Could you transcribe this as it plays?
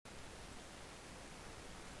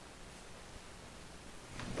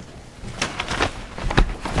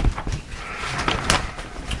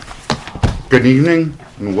Good evening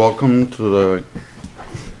and welcome to the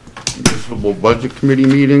Municipal Budget Committee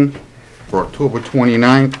meeting for October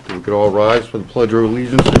 29th. If we could all rise for the Pledge of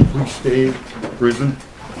Allegiance and please stay risen.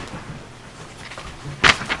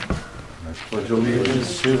 I pledge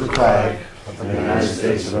allegiance to the flag of the United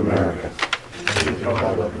States of America and to the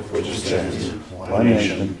republic which stands one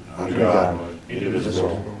nation under God,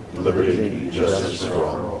 indivisible, with liberty and justice for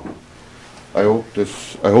all. I hope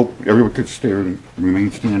everyone could stay and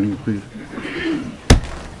remain standing, please.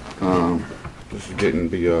 This is getting to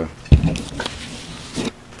be a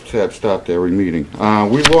sad start to every meeting.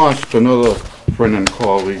 We lost another friend and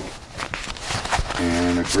colleague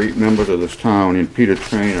and a great member to this town in Peter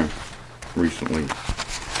Trainer recently.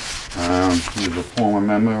 He was a former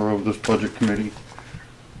member of this budget committee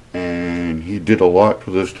and he did a lot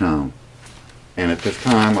for this town. And at this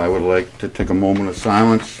time, I would like to take a moment of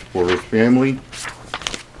silence for his family.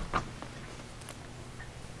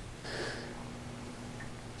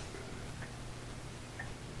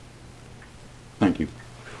 Thank you.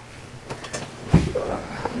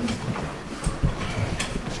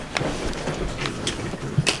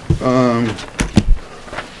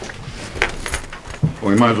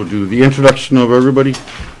 We might as well do the introduction of everybody.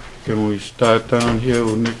 Can we start down here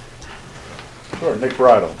with Nick? Sure, Nick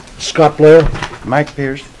Bridle. Scott Blair. Mike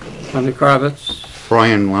Pierce. Tony Kravitz.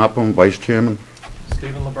 Brian Lapham, Vice Chairman.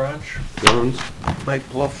 Stephen LeBranch. Jones. Mike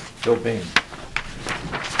Bluff. Bill Bain.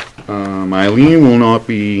 Eileen will not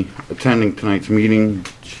be attending tonight's meeting.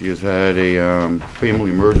 She has had a family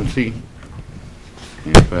emergency.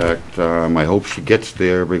 In fact, I hope she gets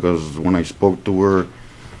there because when I spoke to her,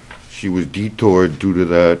 she was detoured due to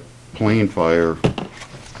that plane fire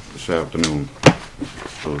this afternoon.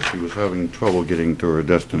 So she was having trouble getting to her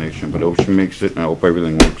destination, but I hope she makes it and I hope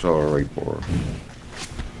everything works all right for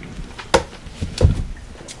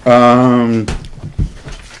her.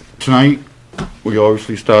 Tonight, we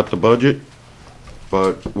obviously start the budget,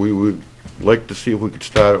 but we would like to see if we could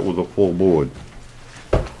start it with a full board.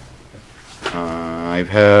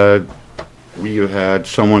 We have had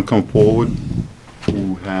someone come forward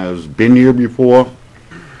who has been here before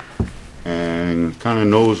and kind of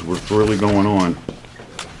knows what's really going on.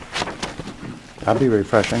 That'll be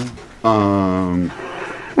refreshing.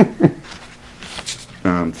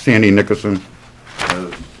 Sandy Nickerson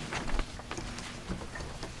has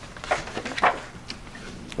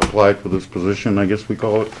applied for this position, I guess we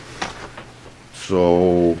call it.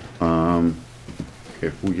 So,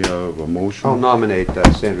 if we have a motion. I'll nominate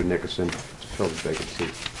Sandra Nickerson to fill the vacancy.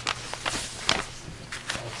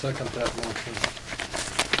 I'll second that motion.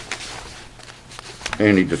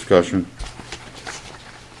 Any discussion?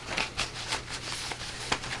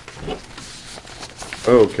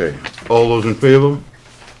 Okay. All those in favor?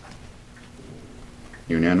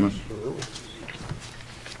 Unanimous?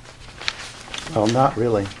 Oh, not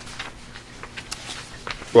really.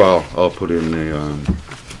 Well, I'll put in the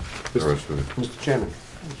rest of it. Mr. Chairman,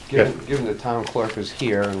 given the town clerk is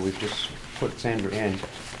here and we've just put Sandra in,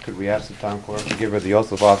 could we ask the town clerk to give her the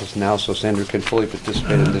oath of office now so Sandra can fully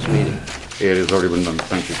participate in this meeting? It has already been done,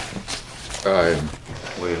 thank you. I am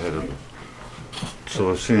way ahead of it.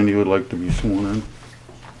 So if Sandy would like to be sworn in.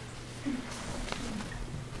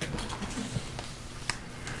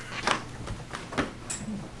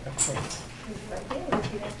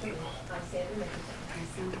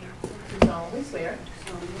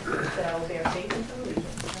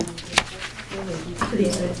 To the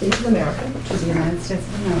United States of America. To the United States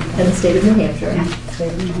of America. And the state of New Hampshire. And the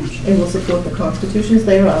state of New Hampshire. And will support the constitutions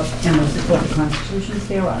thereof. And will support the constitutions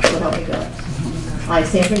thereof. So help me God. I,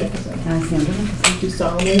 Sandra Nickerson. I, Sandra Nickerson. Do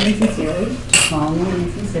solemnly and sincerely. Do solemnly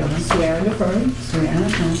and sincerely. Swear and affirm. Swear and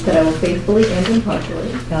affirm. That I will faithfully and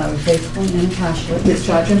impartially. That I will faithfully and impartially.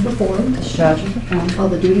 Discharge and perform. Discharge and perform. All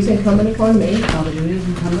the duties incumbent upon me. All the duties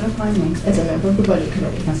incumbent upon me. As a member of the Budget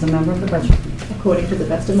Committee. As a member of the Budget Committee. According to the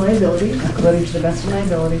best of my ability. According to the best of my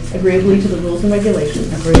abilities. Agreeably to the rules and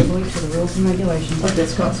regulations. Agreeably to the rules and regulations. Of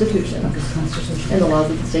this Constitution. Of this Constitution. And the laws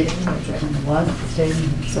of the state of New Hampshire. And the laws of the state of New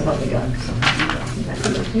Hampshire. So help me God. So help me God.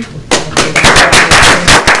 Congratulations.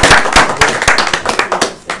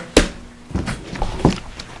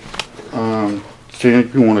 Sandy,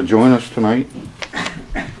 if you want to join us tonight?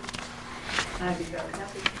 I'd be very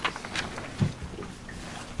happy.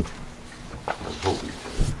 I was hoping.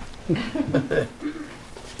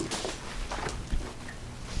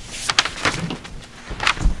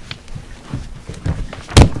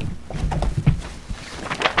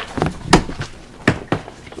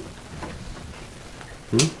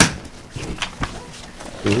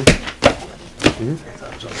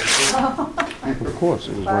 Of course,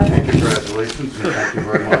 it was Congratulations and thank you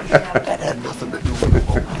very much. That had nothing to do with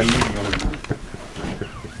it.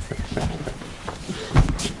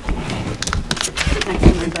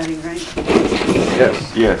 sign, right?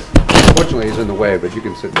 Yes. Yes. Fortunately, he's in the way, but you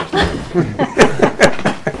can sit next to him.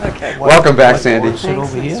 Okay. Welcome back, Sandy. Sit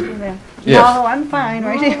over here? Yes. No, I'm fine,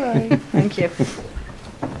 right here. Thank you.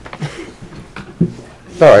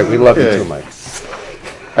 It's all right, we love you Okay. too, Mike.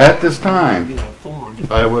 At this time,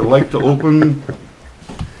 I would like to open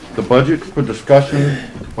the budget for discussion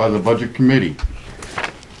by the Budget Committee.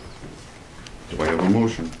 Do I have a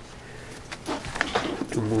motion?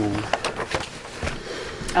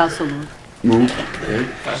 Also move. Move. Okay.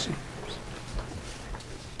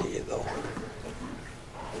 There you go.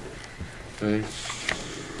 Okay.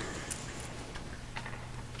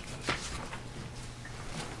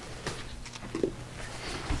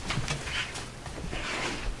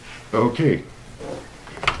 Okay.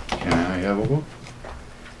 Can I have a vote?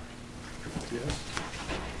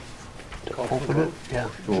 Call for the vote? Yeah.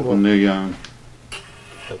 To open the,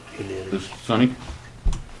 this, Sonny?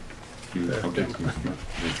 Okay.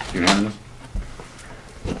 Unanimous?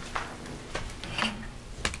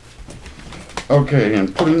 Okay,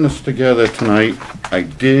 and putting this together tonight, I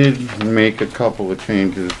did make a couple of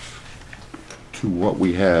changes to what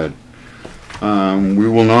we had. We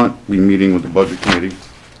will not be meeting with the Budget Committee.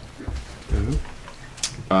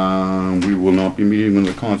 We will not be meeting with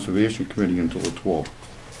the Conservation Committee until the 12th.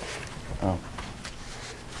 Oh.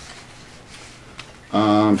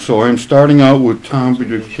 So I'm starting out with town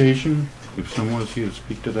beautification, if someone is here to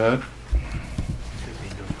speak to that.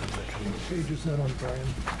 Page is that on, Brian?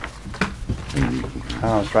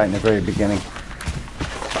 Oh, it's right in the very beginning.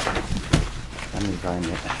 Let me find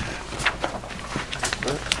it.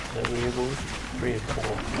 That we have over 3 and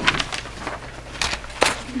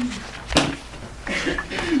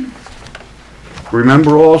 4.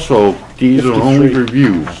 Remember also, these are only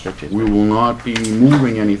reviews. We will not be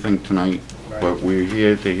moving anything tonight, but we're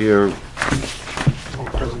here to hear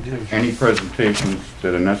any presentations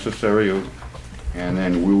that are necessary, and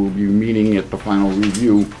then we will be meeting at the final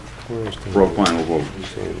review for a final vote.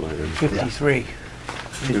 53.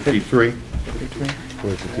 53?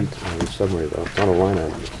 Where's the detail? The summary, though. It's not a line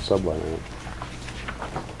item, it's a sub-line item.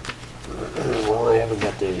 Well, I haven't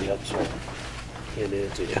got there yet, so can't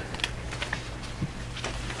answer you.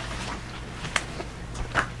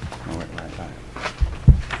 Oh, wait, right.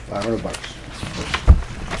 $500.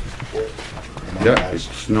 Yeah,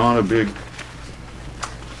 it's not a big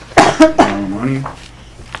amount of money.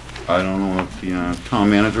 I don't know if the town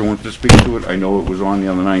manager wants to speak to it. I know it was on the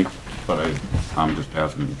other night, but I'm just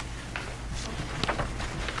asking.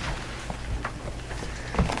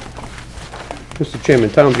 Mr. Chairman,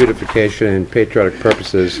 town beautification and patriotic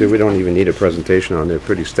purposes, we don't even need a presentation on, they're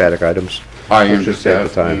pretty static items. I am Let's just save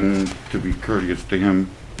the time. asking to be courteous to him.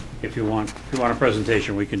 If you want a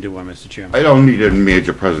presentation, we can do one, Mr. Chairman. I don't need a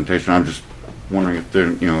major presentation. I'm just wondering if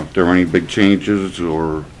there, if there are any big changes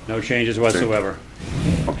or, No changes whatsoever.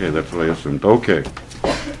 okay, that's what I assumed. Okay,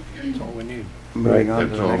 That's all we need. Moving on to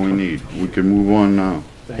that's the all next we one. need. We can move on now.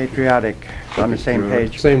 Patriotic, it's on the same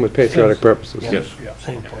page. Same with patriotic purposes. Yes, Yeah,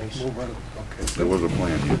 same place. Move right, okay. there was a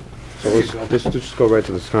plan here. So let's just go right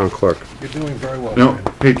to the town clerk. You're doing very well, No, Brian.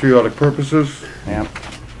 patriotic purposes, Yeah,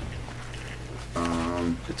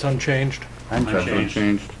 It's unchanged. I'm that's just,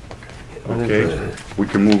 unchanged. Okay, we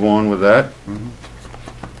can move on with that.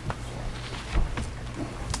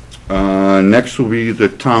 Next will be the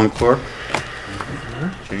town clerk.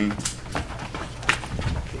 Okay, Page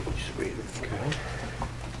 3, okay.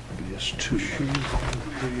 Just 2 sheets on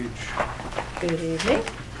page. Good evening.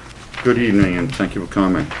 good evening and thank you for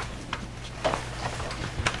coming.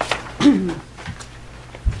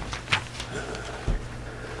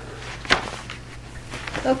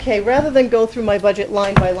 Okay, rather than go through my budget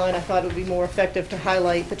line by line, I thought it would be more effective to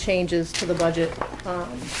highlight the changes to the budget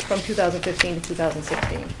from 2015 to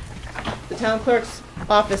 2016. The town clerk's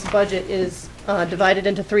office budget is divided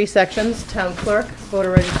into 3 sections: town clerk,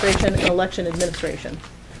 voter registration, and election administration.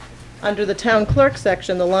 Under the town clerk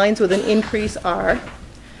section, the lines with an increase are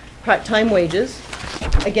part-time wages.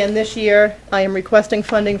 Again, this year, I am requesting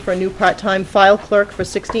funding for a new part-time file clerk for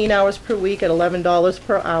 16 hours per week at $11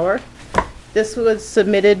 per hour. This was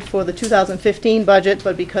submitted for the 2015 budget,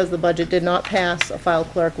 but because the budget did not pass, a file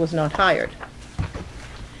clerk was not hired.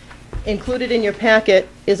 Included in your packet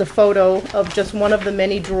is a photo of just one of the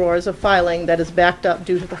many drawers of filing that is backed up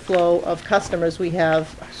due to the flow of customers we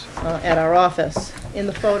have at our office. In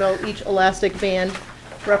the photo, each elastic band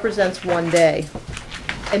represents one day.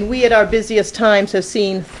 And we, at our busiest times, have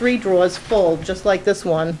seen 3 drawers full, just like this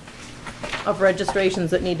one, of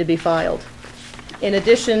registrations that need to be filed. In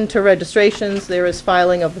addition to registrations, there is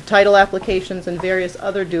filing of the title applications and various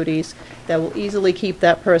other duties that will easily keep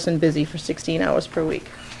that person busy for 16 hours per week.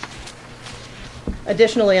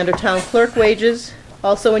 Additionally, under town clerk wages,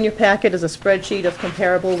 also in your packet is a spreadsheet of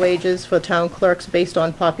comparable wages for town clerks based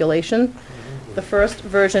on population. The first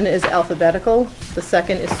version is alphabetical, the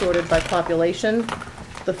second is sorted by population,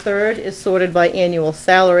 the third is sorted by annual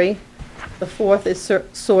salary, the fourth is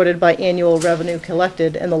sorted by annual revenue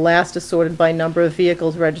collected, and the last is sorted by number of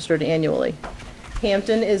vehicles registered annually.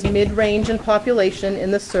 Hampton is mid-range in population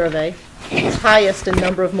in this survey, is highest in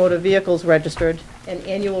number of motor vehicles registered and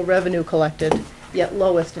annual revenue collected, yet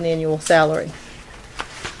lowest in annual salary.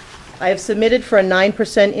 I have submitted for a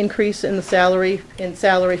 9% increase in the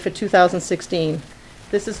salary for 2016.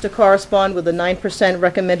 This is to correspond with the 9%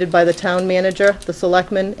 recommended by the town manager, the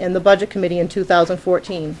selectmen, and the budget committee in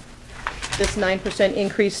 2014. This 9%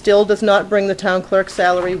 increase still does not bring the town clerk's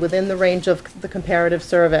salary within the range of the comparative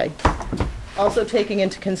survey. Also taking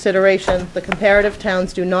into consideration, the comparative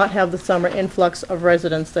towns do not have the summer influx of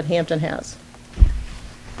residents that Hampton has.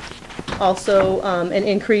 Also, an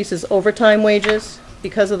increase is overtime wages.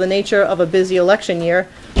 Because of the nature of a busy election year,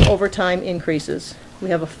 overtime increases. We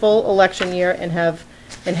have a full election year and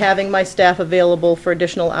having my staff available for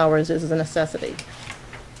additional hours is a necessity.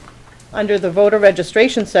 Under the voter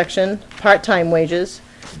registration section, part-time wages,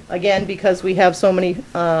 again, because we have so many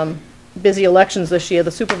busy elections this year, the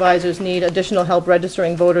supervisors need additional help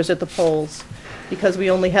registering voters at the polls. Because we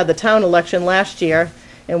only had the town election last year,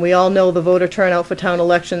 and we all know the voter turnout for town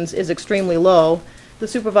elections is extremely low, the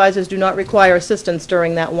supervisors do not require assistance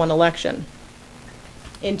during that one election.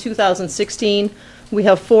 In 2016, we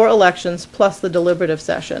have 4 elections plus the deliberative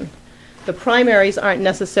session. The primaries aren't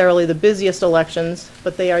necessarily the busiest elections,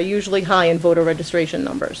 but they are usually high in voter registration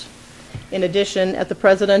numbers. In addition, at the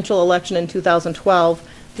presidential election in 2012,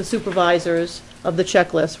 the supervisors of the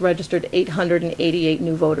checklist registered 888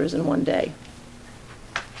 new voters in one day.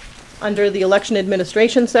 Under the election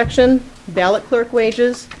administration section, ballot clerk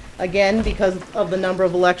wages, again, because of the number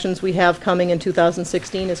of elections we have coming in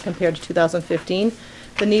 2016 as compared to 2015,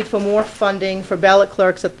 the need for more funding for ballot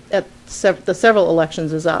clerks at the several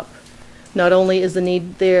elections is up. Not only is the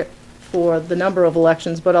need there for the number of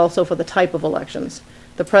elections, but also for the type of elections.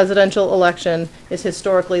 The presidential election is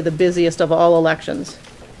historically the busiest of all elections.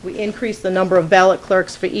 We increased the number of ballot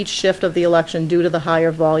clerks for each shift of the election due to the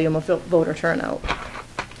higher volume of voter turnout.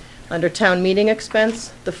 Under town meeting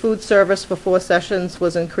expense, the food service for 4 sessions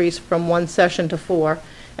was increased from 1 session to 4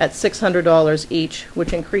 at $600 each,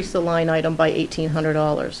 which increased the line item by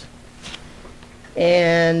 $1,800.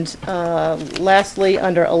 And lastly,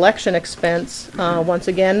 under election expense, once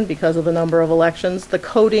again, because of the number of elections, the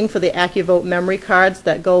coding for the AccuVote memory cards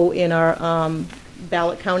that go in our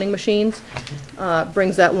ballot counting machines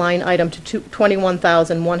brings that line item to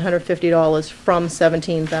 $21,150 from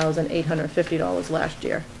 $17,850 last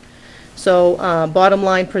year. So bottom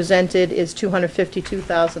line presented is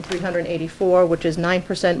 $252,384, which is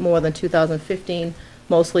 9% more than 2015,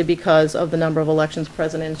 mostly because of the number of elections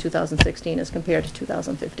present in 2016 as compared to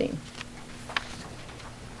 2015.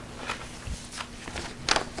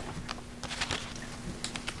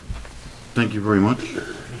 Thank you very much.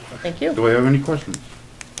 Thank you. Do I have any questions?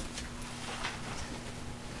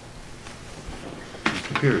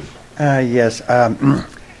 Mr. Pierce? Yes.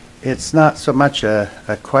 It's not so much a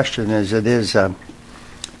question as it is a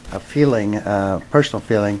feeling, personal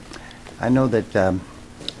feeling. I know that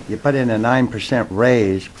you put in a 9%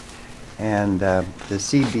 raise, and the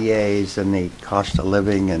CBAs and the cost of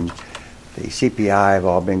living and the CPI have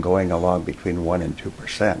all been going along between 1 and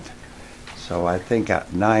 2%. So I think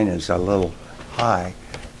 9 is a little high.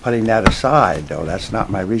 Putting that aside, though, that's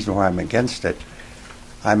not my reason why I'm against it.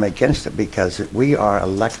 I'm against it because we are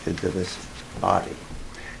elected to this body.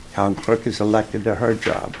 Town clerk is elected to her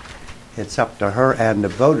job. It's up to her and the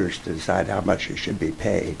voters to decide how much she should be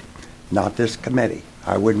paid, not this committee.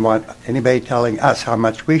 I wouldn't want anybody telling us how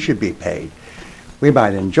much we should be paid. We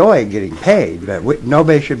might enjoy getting paid, but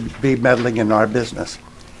nobody should be meddling in our business,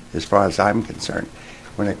 as far as I'm concerned.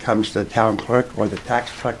 When it comes to the town clerk or the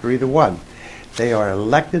tax collector, either one, they are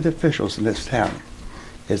elected officials in this town.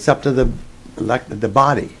 It's up to the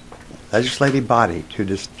body, legislative body, to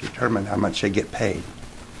determine how much they get paid.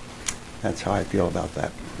 That's how I feel about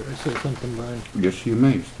that. Could I say something, Brian? Yes, you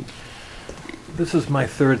may, Steve. This is my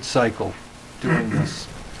 3rd cycle doing this.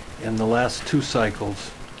 In the last 2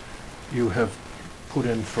 cycles, you have put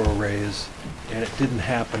in for a raise, and it didn't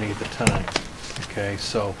happen either time. Okay,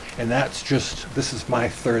 so, and that's just, this is my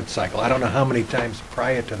 3rd cycle. I don't know how many times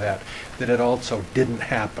prior to that it also didn't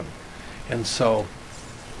happen. And so,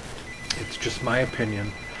 it's just my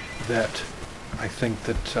opinion that I think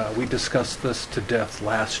that we discussed this to death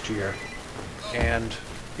last year, and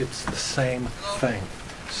it's the same thing.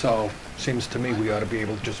 So, seems to me we ought to be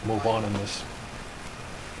able to just move on in this.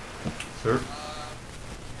 Sir?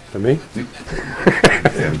 For me?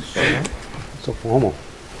 So formal.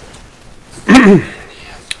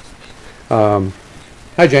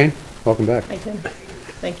 Hi, Jane. Welcome back. Hi, Tim.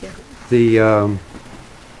 Thank you. The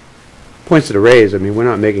points that are raised, I mean, we're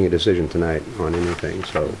not making a decision tonight on anything,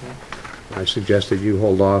 so I suggested you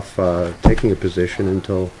hold off taking a position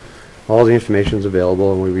until all the information is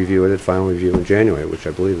available and we review it at final review in January, which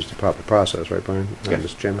I believe is the proper process, right, Brian? Yes.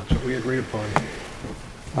 Mr. Chairman? That's what we agreed upon.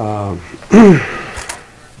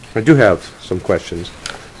 I do have some questions.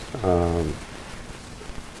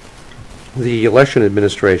 The election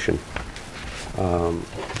administration, I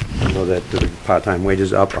know that the part-time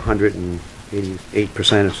wages up 188%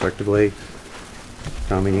 effectively.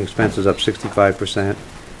 Town meeting expenses up 65%.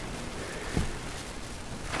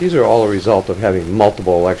 These are all a result of having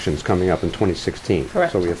multiple elections coming up in 2016.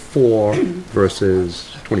 Correct. So we have 4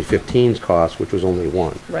 versus 2015's cost, which was only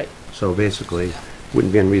 1. Right. So basically, it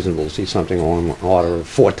wouldn't be unreasonable to see something on the order of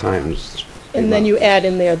 4 times. And then you add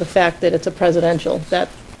in there the fact that it's a presidential, that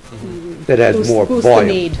That adds more boosts volume.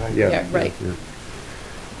 the need. Yeah, right. yeah.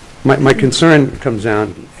 My concern comes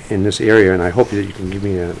down in this area, and I hope that you can give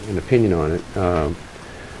me an opinion on it.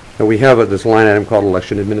 That we have this line item called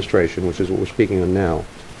election administration, which is what we're speaking on now.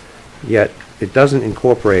 Yet, it doesn't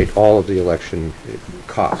incorporate all of the election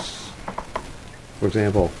costs. For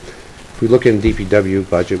example, if we look in DPW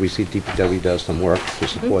budget, we see DPW does some work to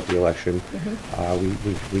support the election.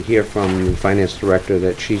 We hear from the finance director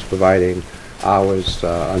that she's providing hours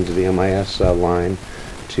under the MIS line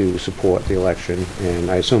to support the election, and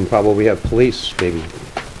I assume probably we have police, maybe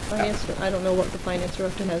Finance, I don't know what the finance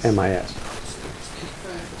director has. MIS.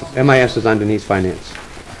 MIS is underneath finance.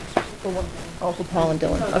 Oh, for Paul and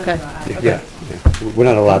Dylan, okay. Yeah. We're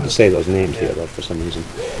not allowed to say those names here, though, for some reason.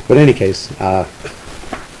 But in any case,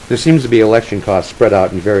 there seems to be election costs spread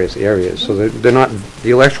out in various areas, so they're not,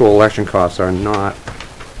 the actual election costs are not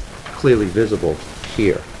clearly visible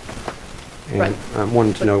here. Right. And I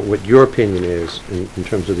wanted to know what your opinion is in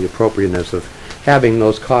terms of the appropriateness of having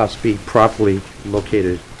those costs be properly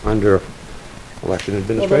located under election Well,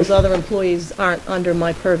 administration. those other employees aren't under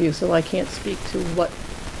my purview, so I can't speak to what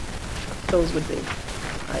those would be.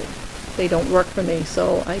 They don't work for me,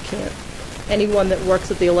 so I can't. Anyone that works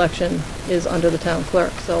at the election is under the town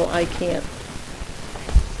clerk, so I can't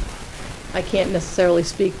necessarily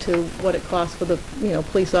speak to what it costs for the,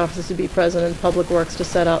 police officers to be present and public works to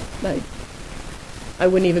set up. I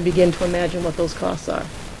wouldn't even begin to imagine what those costs are.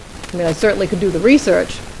 I mean, I certainly could do the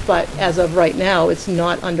research, but as of right now, it's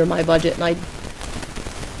not under my budget, and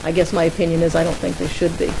I guess my opinion is I don't think they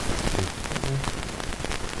should be.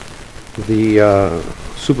 The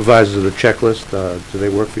supervisors of the checklist, do they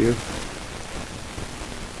work for you?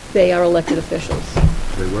 They are elected officials.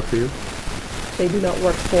 Do they work for you? They do not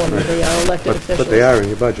work for me, they are elected officials. But they are in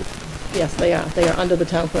your budget. Yes, they are. They are under the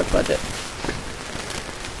town clerk budget.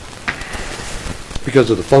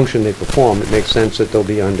 Because of the function they perform, it makes sense that they'll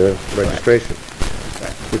be under registration.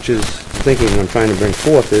 Correct. Which is, thinking I'm trying to bring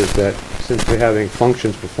forth is that since we're having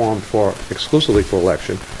functions performed exclusively for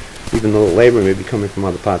election, even though the labor may be coming from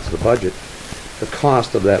other parts of the budget, the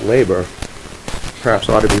cost of that labor perhaps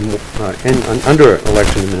ought to be under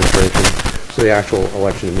election administration, so the actual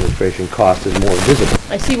election administration cost is more visible.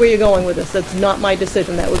 I see where you're going with this. That's not my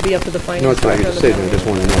decision. That would be up to the finance No, it's not director. your decision, I just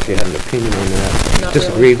wanted to know if you had an opinion on that. Not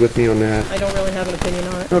Disagreed really. with me on that? I don't really have an opinion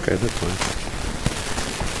on it. Okay, that's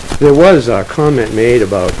fine. There was a comment made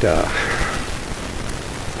about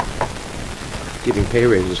giving pay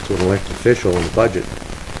raises to an elected official in the budget.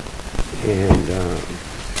 And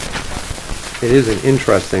it is an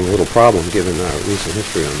interesting little problem, given our recent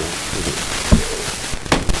history on that.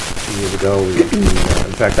 Years ago,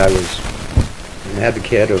 in fact, I was an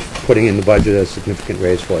advocate of putting in the budget a significant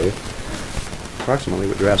raise for you, approximately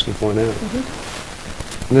what you're asking for now.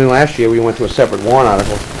 And then last year, we went to a separate warrant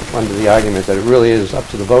article under the argument that it really is up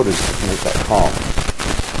to the voters to make that call.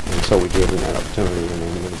 And so we gave them that opportunity, and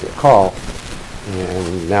then there was a call.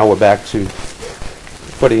 And now we're back to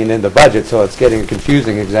putting it in the budget, so it's getting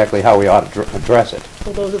confusing exactly how we ought to address it.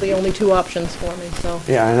 Well, those are the only two options for me, so.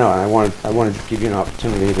 Yeah, I know, and I wanted to give you an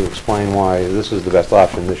opportunity to explain why this is the best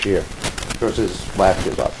option this year versus last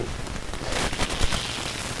year's option.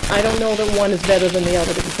 I don't know that one is better than the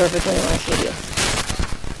other, to be perfectly honest with you.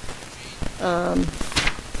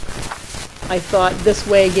 I thought this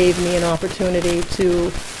way gave me an opportunity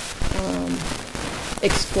to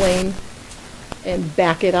explain and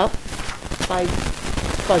back it up by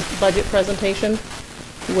budget presentation,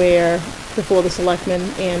 where before the selectmen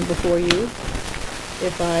and before you.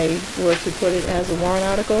 If I were to put it as a warrant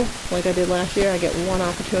article, like I did last year, I get one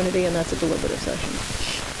opportunity, and that's a deliberative session.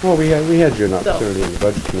 Well, we had you an opportunity in the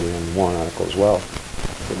Budget Committee on the warrant article as well,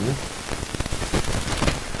 didn't you?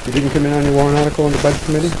 You didn't come in on your warrant article in the Budget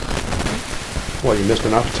Committee? Well, you missed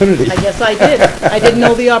an opportunity. I guess I did. I didn't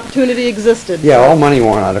know the opportunity existed. Yeah, all money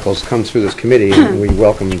warrant articles come through this committee, and we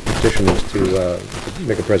welcome petitioners to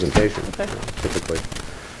make a presentation, Okay. typically.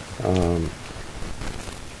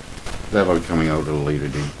 That'll be coming out at a later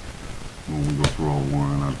date, when we go through all the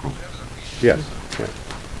warrant articles. Yes, yeah.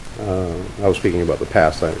 I was speaking about the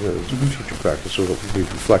past, future practice, so it'll be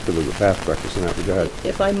reflective of the past practice in that regard.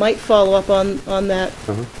 If I might follow up on that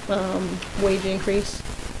Uh-huh. wage increase,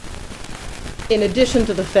 in addition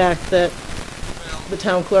to the fact that the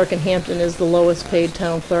town clerk in Hampton is the lowest paid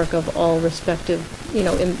town clerk of all respective,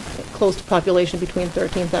 in close to population between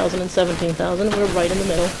 13,000 and 17,000, we're right in the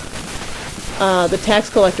middle. The tax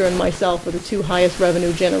collector and myself are the two highest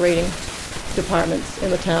revenue generating departments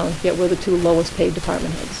in the town, yet we're the two lowest paid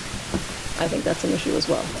department heads. I think that's an issue as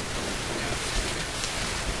well.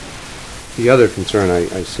 The other concern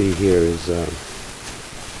I see here is,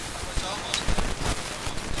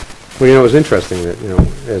 well, it was interesting that,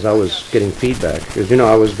 as I was getting feedback, because,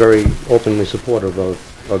 I was very openly supportive of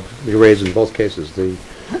the raise in both cases, the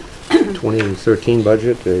 2013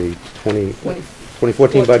 budget, the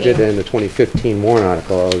 2014 budget, and the 2015 warrant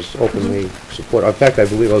article. I was openly supportive. In fact, I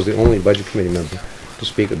believe I was the only Budget Committee member to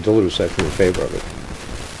speak at deliberative session in favor of it.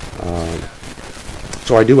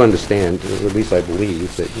 So I do understand, or at least I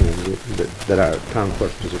believe, that, that our town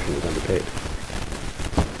clerk position is underpaid.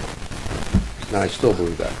 And I still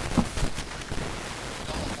believe that.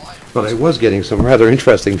 But I was getting some rather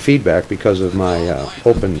interesting feedback because of my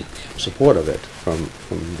open support of it from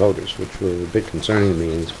voters, which were a bit concerning to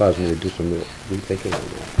me, and it's caused me to do some rethinking on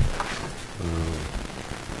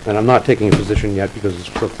that. And I'm not taking a position yet because it's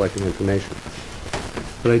still collecting information.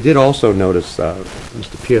 But I did also notice,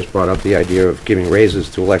 Mr. Pierce brought up the idea of giving raises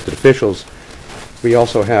to elected officials. We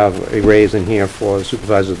also have a raise in here for the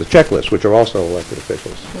supervisors of the checklist, which are also elected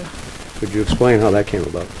officials. Could you explain how that came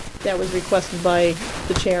about? That was requested by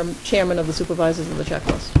the chairman of the supervisors of the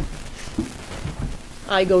checklist.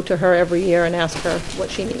 I go to her every year and ask her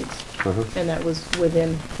what she needs, and that was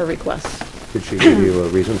within her request. Did she give you a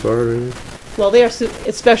reason for it or anything? Well, they are,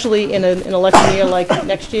 especially in an election year like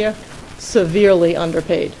next year, severely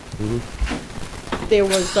underpaid. There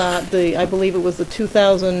was I believe it was the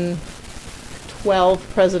 2012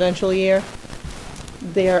 presidential year.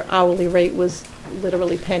 Their hourly rate was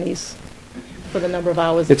literally pennies for the number of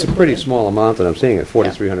hours. It's that a they pretty put in. small amount that I'm seeing at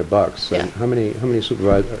 $4,300. Yeah. And how many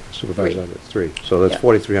supervisors are there? Three. So that's Yeah.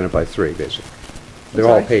 $4,300 by three, basically. They're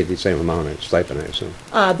all sorry? paid the same amount in stipend, I assume.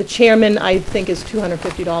 The chairman, I think, is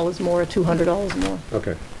 $250 more or $200 more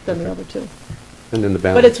Okay. than the other two. And then the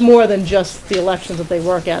balance. But it's more than just the elections that they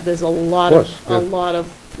work at. There's a lot Of course, of, yeah. a lot of,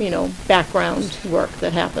 background work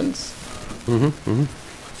that happens.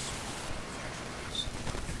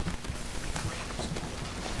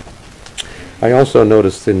 I also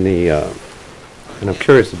noticed in the, and I'm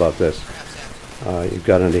curious about this, you've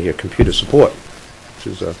got under here computer support, which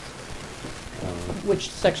is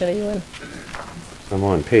Which section are you in? I'm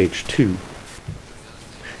on page 2. It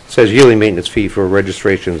says yearly maintenance fee for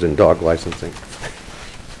registrations and dog licensing.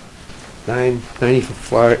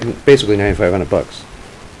 Basically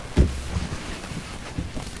 $9,500.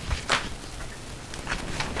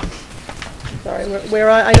 Sorry,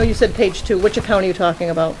 I know you said page 2. Which account are you talking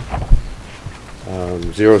about?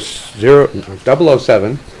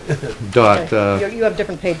 007 dot, Okay. You have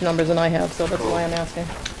different page numbers than I have, so that's why I'm asking.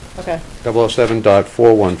 Okay.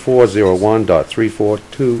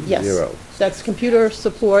 007.41401.3420. Yes. That's computer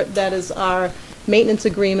support. That is our maintenance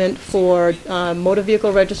agreement for motor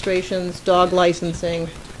vehicle registrations, dog licensing.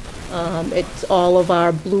 It's all of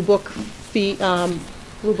our Blue Book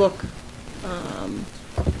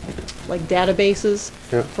like databases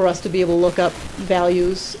Yeah. for us to be able to look up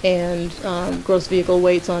values and gross vehicle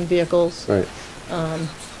weights on vehicles. Right.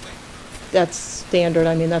 That's standard.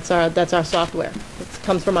 I mean, that's our software. It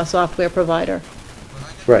comes from our software provider.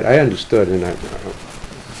 Right, I understood, and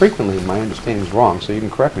frequently my understanding is wrong, so you can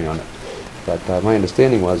correct me on it. But my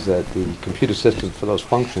understanding was that the computer systems for those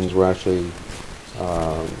functions were actually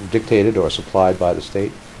dictated or supplied by the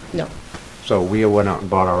state. No. So we went out and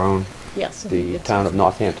bought our own. Yes. The it's- town of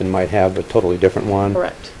Northampton might have a totally different one.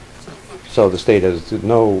 Correct. So the state has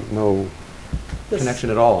no The s- connection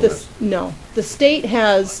at all in this. No. The state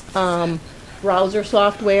has browser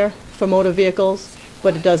software for motor vehicles,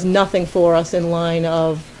 but it does nothing for us in line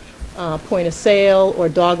of point of sale or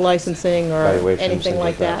dog licensing or Valuations, anything things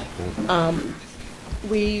like that. Yeah.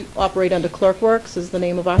 We operate under ClerkWorks is the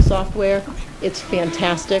name of our software. It's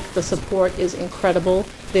fantastic. The support is incredible.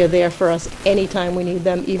 They're there for us anytime we need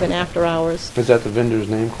them, even after hours. Is that the vendor's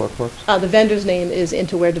name, ClerkWorks? The vendor's name is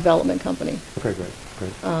Interware Development Company. Okay,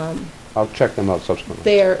 great. I'll check them out subsequently.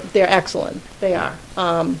 They're excellent. They are.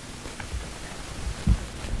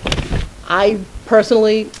 I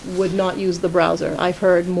personally would not use the browser. I've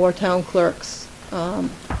heard more town clerks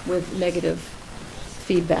with negative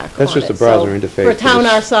feedback on it. That's just a browser So, interface For a to town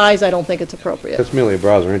this- our size, I don't think it's appropriate. That's merely a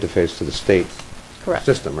browser interface to the state Correct.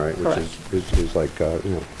 system, right? Correct. Which is like,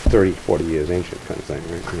 30, 40 years ancient kind of thing,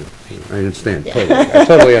 right? I understand, Yeah. totally. I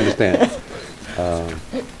totally understand.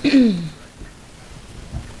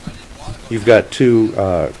 You've got two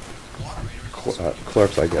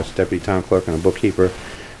clerks, I guess, deputy town clerk and a bookkeeper,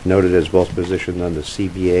 noted as both positioned under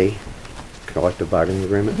CBA, collective bargaining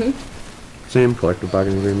agreement? Same collective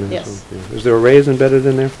bargaining agreement? Yes. Yeah. Is there a raise embedded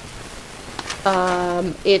in there?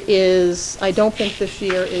 It is, I don't think this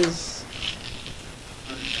year is,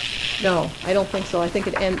 no, I don't think so. I think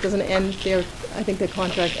doesn't it end there, I think the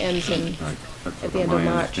contract ends in, Right, that's at the what end of my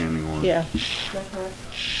March. understanding was. Yeah. Is that correct?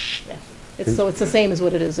 Yeah. So it's the same as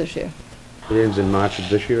what it is this year, It ends in March of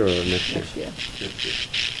this year or next year? next year.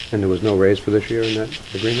 And there was no raise for this year in that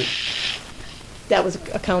agreement? That was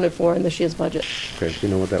accounted for in this year's budget. Okay, do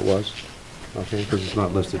you know what that was? Okay, because it's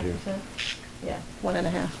not listed here. Yeah,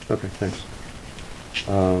 1.5. Okay, thanks.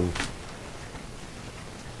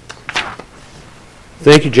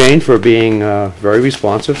 Thank you, Jane, for being very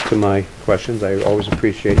responsive to my questions. I always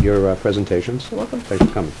appreciate your presentations. You're welcome. Thanks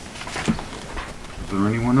for coming. Is there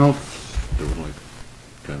anyone else that would like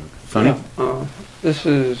to? Sonny? Yeah, this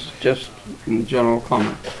is just a general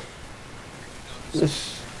comment.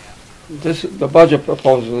 The budget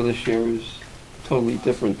proposal this year is totally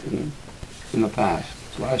different than in the past.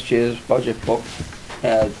 Last year's budget book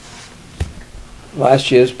had last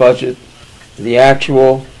year's budget, the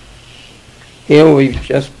actual. Here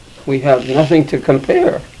we have nothing to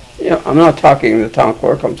compare. You know, I'm not talking the town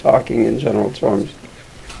clerk, I'm talking in general terms.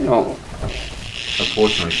 You know,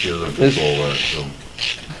 Unfortunately, she doesn't This- control that, so.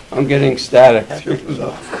 I'm getting static through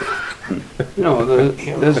the, you know,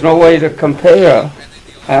 there's no way to compare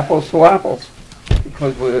apples to apples,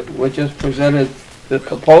 because we're just presented the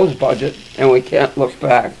proposed budget, and we can't look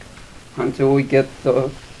back until we get the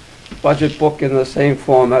budget book in the same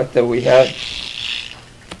format that we had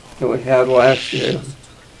last year.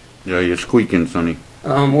 Yeah, you're squeaking, Sonny.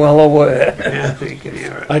 I'm well aware. You can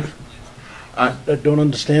hear it. I don't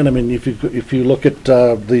understand. I mean, if you look at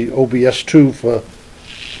the OBS 2 for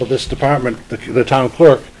this department, the town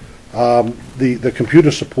clerk, the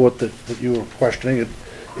computer support that you were questioning,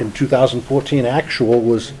 in 2014 actual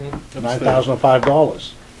was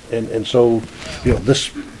 $9,005. And so, you know,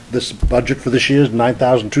 this budget for this year is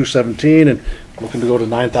 $9,217 and looking to go to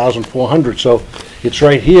 $9,400. So it's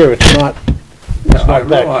right here. It's not Yeah, I not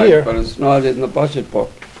back realize, here. but it's not in the budget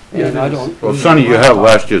book. And I don't. Well, Sonny, you have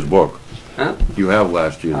last year's book. Huh? You have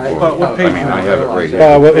last year's I- book. what I mean, I have it right here.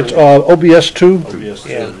 well, it's OBS 2.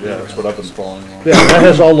 Yeah, that's what I've been following on. Yeah, that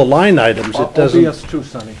has all the line items. It doesn't. OBS 2,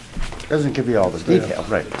 Sonny. Doesn't give you all the detail,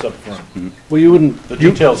 right. It's up front. Well, you wouldn't. The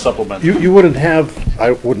you- detailed supplement. You wouldn't have,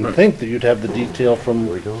 I wouldn't think that you'd have the detail from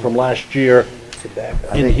last year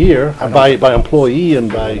in here, by employee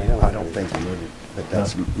and by, I don't think you need it, but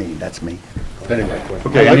that's me. anyway.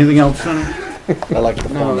 Okay, anything else, Sonny? I like the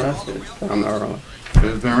No, format. that's it. I'm all right.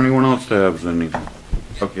 Is there anyone else that has anything?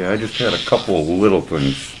 Okay, I just had a couple of little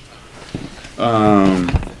things.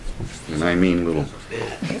 And I mean little,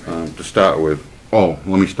 to start with. Oh,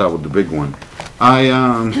 let me start with the big one. I,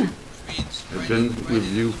 have been with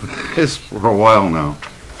you for this for a while now.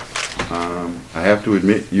 I have to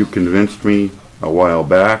admit, you convinced me a while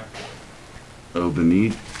back of the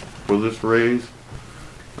need for this raise.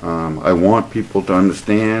 I want people to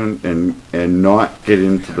understand and not get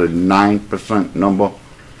into the 9% number.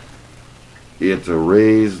 It's a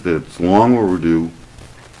raise that's long overdue,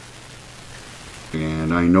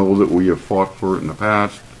 and I know that we have fought for it in the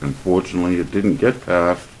past. Unfortunately, it didn't get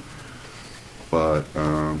passed, but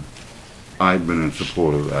I've been in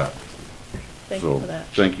support of that. Thank you for that.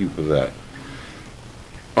 So, thank you for that.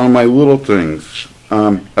 On my little things,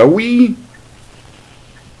 are we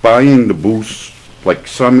buying the booths, like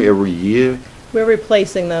some every year? We're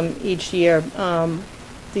replacing them each year.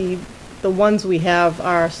 The ones we have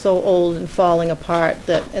are so old and falling apart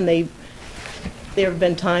there have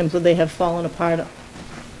been times where they have fallen apart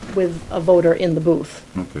with a voter in the booth.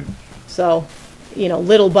 Okay. So, you know,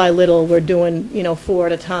 little by little, we're doing, 4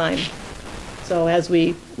 at a time. So as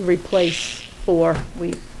we replace 4,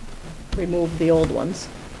 we remove the old ones.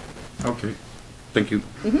 Okay, thank you.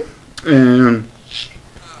 And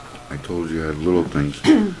I told you I had little things.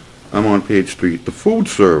 I'm on page 3. The food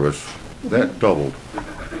service, that doubled.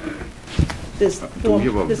 There's Do we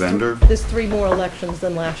have a there's vendor? There's 3 more elections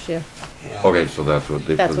than last year. Okay, so that's what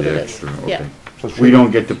they, That's for what the it is, extra, yeah. okay. So it's We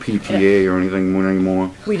don't get the PTA or anything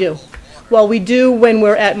anymore? We do. Well, we do when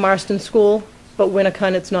we're at Marston School, but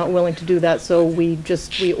Winnicott not willing to do that, so we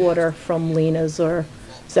order from Lena's or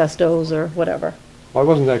Zesto's or whatever. Why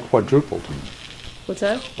wasn't that quadrupled? What's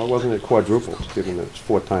that? Why wasn't it quadrupled, given that it's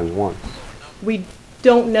 4 times 1? We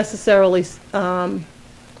don't necessarily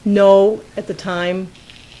know at the time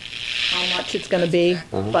how much it's going to be,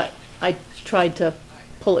 but I tried to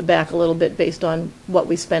pull it back a little bit based on what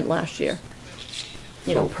we spent last year.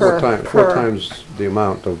 You know, So per. 4 times the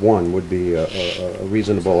amount of 1 would be a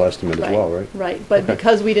reasonable estimate as well, right? Right, but Okay.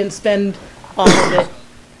 because we didn't spend all of it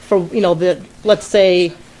for, you know, let's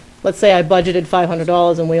say I budgeted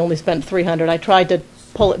 $500 and we only spent $300, I tried to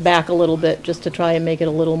pull it back a little bit just to try and make it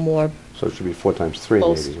a little more, So it should be 4 times 3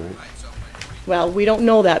 Close. maybe, right? well, we don't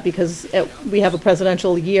know that because we have a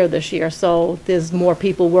presidential year this year, so there's more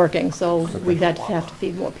people working, so we have to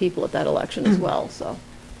feed more people at that election as well, so.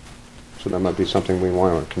 So that might be something we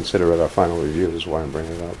want to consider at our final review, is why I'm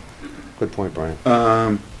bringing it up. Good point, Brian.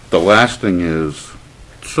 The last thing is,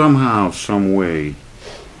 somehow, some way,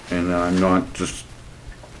 and I'm not just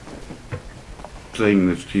saying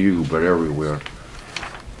this to you, but everywhere,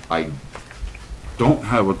 I don't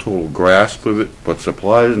have a total grasp of it, but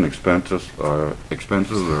supplies and expenses are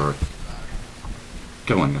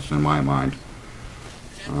killing us in my mind.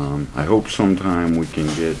 I hope sometime we can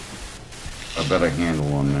get a better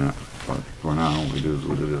handle on that, but for now, it is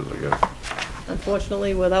what it is, I guess.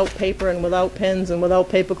 Unfortunately, without paper and without pens and without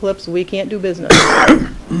paper clips, we can't do business.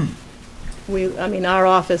 I mean, our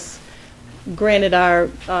office, granted, our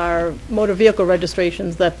motor vehicle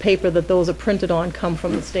registrations, the paper that those are printed on come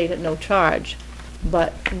from the state at no charge,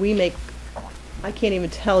 but we make, I can't even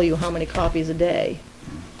tell you how many copies a day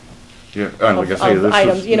Yeah, and like I say, of this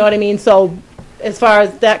items, is, you know what I mean? So, as far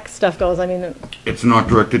as that stuff goes, I mean, it's not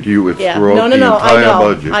directed to you, it's yeah, throughout no, the I entire know,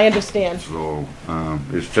 budget. I understand. So,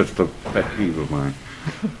 it's just a pet peeve of mine.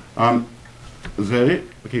 Is that it?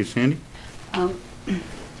 Okay, Sandy?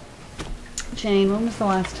 Jane, when was the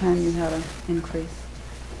last time you had an increase?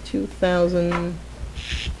 2000,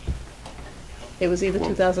 it was either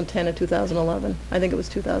 2010 or 2011. I think it was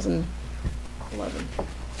 2011.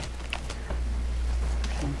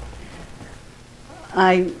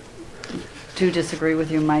 I do disagree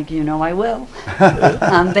with you, Mike, you know I will.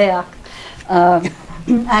 I'm back.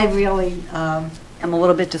 I really am a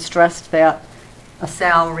little bit distressed that a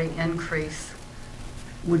salary increase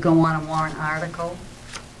would go on a warrant article.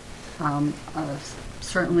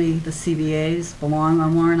 Certainly the CBAs belong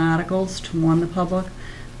on warrant articles to warn the public,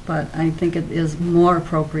 but I think it is more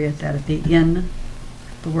appropriate that it be in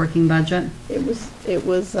the working budget. It was,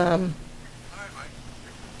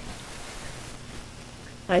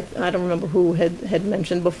 I don't remember who had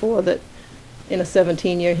mentioned before that in a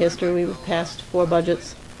 17-year history, we've passed 4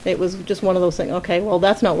 budgets. It was just one of those things, okay, well,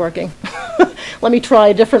 that's not working. Let me try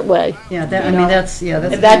a different way. Yeah, that, I mean, that's, yeah,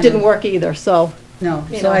 that's. And that didn't work either, so, No,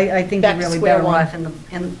 you so know, I think back you're to really square better one. off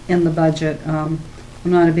in the budget. I'm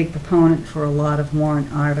not a big proponent for a lot of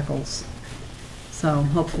warrant articles. So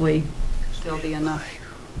hopefully there'll be enough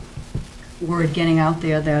word getting out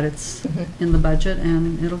there that it's in the budget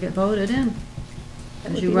and it'll get voted in. That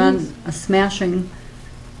As would you be run nice. a smashing,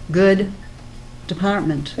 good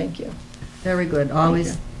department. Thank you. Very good.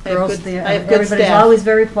 Always, I have girls good- there, I have good everybody's staff. always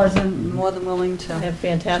very pleasant, more than willing to. I have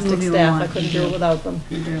fantastic move you staff, along. I couldn't You do it without them.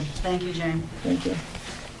 You do. Thank you, Jane. Thank you.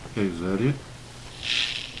 Okay, is that it?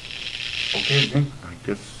 Okay, Jane, I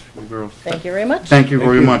guess we're all set. Thank you very much. Thank you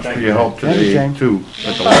very much for your help Thank you, today, Jane. too,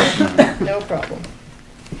 at the last minute. No problem.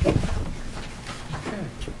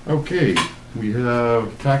 Okay, we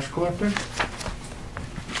have tax collector.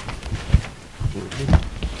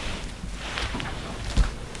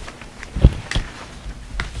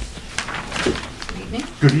 Evening.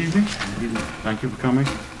 Good evening. Thank you for coming.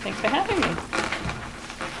 Thanks for having me.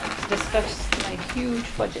 To discuss my huge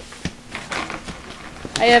budget.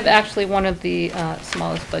 I have actually one of the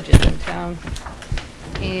smallest budgets in town.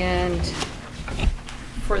 And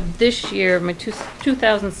for this year, my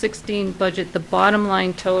 2016 budget, the bottom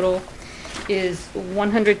line total is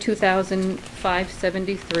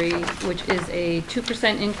 $102,573, which is a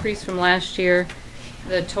 2% increase from last year.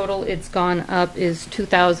 The total it's gone up is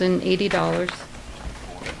 $2,080.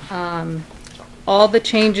 All the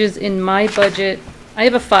changes in my budget, I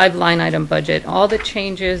have a 5-line item budget. All the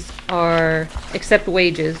changes are, except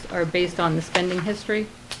wages, are based on the spending history,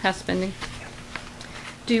 past spending.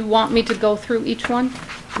 Do you want me to go through each one?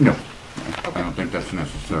 No. I don't think that's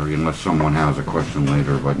necessary unless someone has a question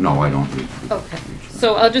later, but no, I don't need to. Okay.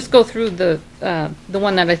 So I'll just go through the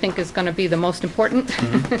one that I think is going to be the most important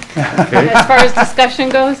as far as discussion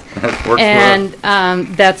goes. That works And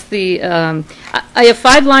that's the, I have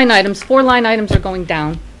 5 line items. 4 line items are going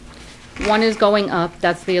down. 1 is going up.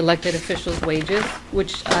 That's the elected officials' wages,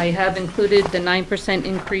 which I have included the 9%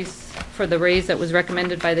 increase for the raise that was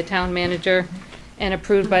recommended by the town manager and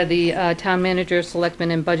approved by the town manager,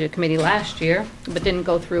 selectmen, and budget committee last year, but didn't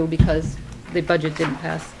go through because the budget didn't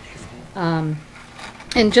pass.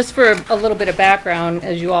 And just for a little bit of background,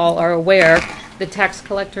 as you all are aware, the tax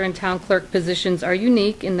collector and town clerk positions are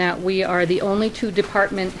unique in that we are the only 2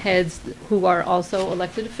 department heads who are also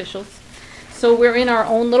elected officials. So we're in our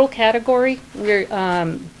own little category. We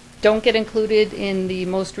don't get included in the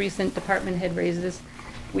most recent department head raises.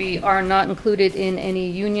 We are not included in any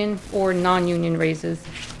union or non-union raises.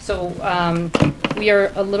 So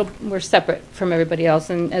we're separate from everybody else.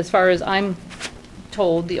 And as far as I'm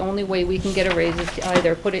told, the only way we can get a raise is to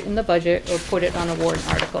either put it in the budget or put it on a warrant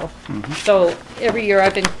article. So every year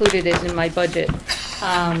I've included it in my budget.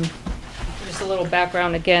 Just a little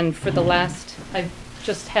background again, for the last, I've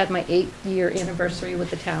just had my 8th-year anniversary with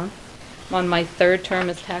the town. I'm on my 3rd term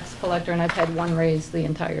as tax collector, and I've had 1 raise the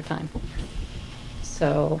entire time.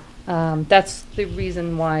 So that's the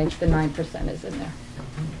reason why the 9% is in there.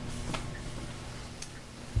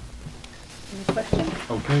 Any questions?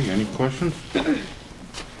 Okay, any questions?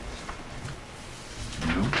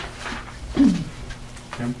 No?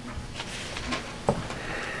 Tim?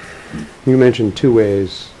 You mentioned 2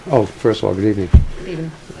 ways. Oh, first of all, good evening. Good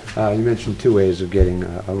evening. You mentioned 2 ways of getting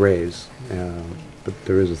a raise, but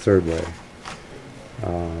there is a 3rd way.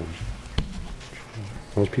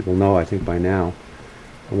 Most people know, I think by now,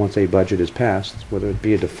 that once a budget is passed, whether it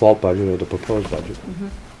be a default budget or the proposed budget,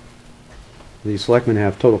 the selectmen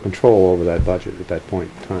have total control over that budget at that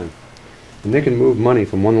point in time. And they can move money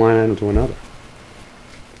from one line item to another,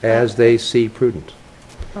 as they see prudent.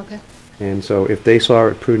 Okay. And so if they saw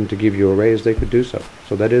it prudent to give you a raise, they could do so.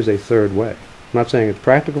 So that is a 3rd way. I'm not saying it's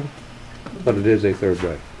practical, but it is a 3rd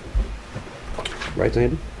way. Right,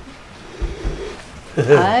 Sandy?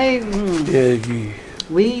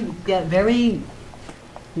 We get very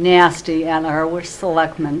nasty at our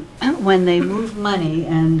selectmen when they move money,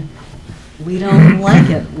 and we don't like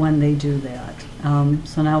it when they do that.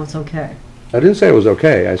 So now it's okay. I didn't say it was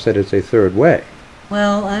okay. I said it's a 3rd way.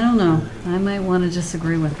 Well, I don't know. I might want to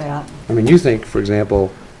disagree with that. I mean, you think, for example,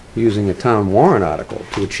 using a town warrant article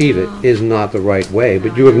to achieve it is not the right way,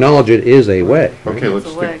 but you acknowledge it is a way. right? Okay, let's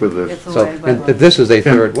It's a way. stick with this. It's a So, way, but and this is a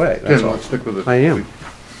 3rd way, that's Tim, all. let's stick with this. I am.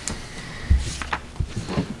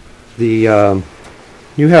 The,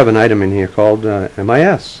 you have an item in here called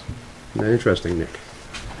MIS. Very interesting, Nick.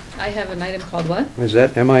 I have an item called what? Is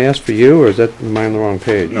that MIS for you, or is that, am I on the wrong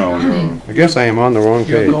page? No, no. I guess I am on the wrong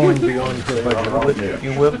You're page. going beyond the budget.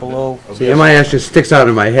 You went below. See, MIS just sticks out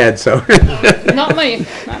in my head, so Not me.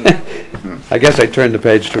 Not me. I guess I turned the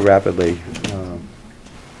page too rapidly.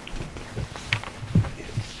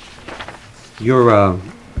 You're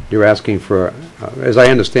asking for, as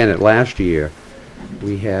I understand it, last year,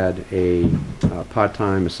 we had a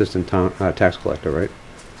part-time assistant tax collector, right?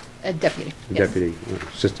 A deputy. Yes. Deputy,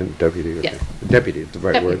 assistant deputy. Okay. Yes. Deputy is the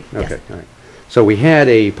right word. Deputy, yes. Okay, all right. So we had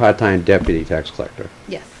a part-time deputy tax collector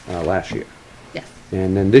Yes. last year. Yes.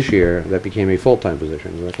 And then this year, that became a full-time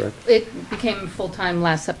position, is that correct? It became full-time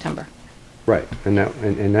last September. Right, and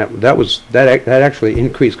that actually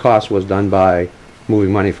increased cost was done by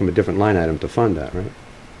moving money from a different line item to fund that, right?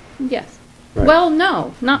 Yes. Right. Well,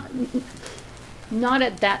 no, not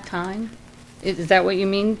at that time. Is that what you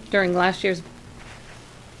mean, during last year's?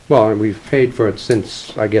 Well, and we've paid for it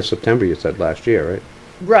since, I guess, September, you said, last year, right?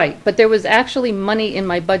 Right, but there was actually money in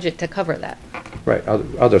my budget to cover that. Right,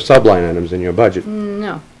 other sub-line items in your budget.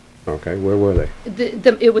 No. Okay, where were they?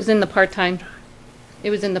 It was in the part-time,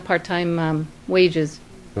 wages.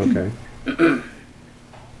 Okay.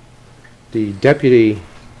 The deputy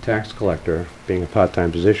tax collector, being a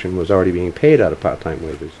part-time position, was already being paid out of part-time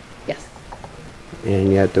wages. Yes.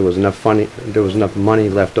 And yet there was enough money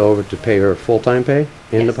left over to pay her full-time pay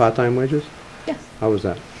in the Yes. part-time wages? Yes. How was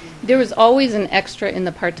that? There was always an extra in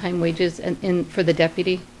the part-time wages for the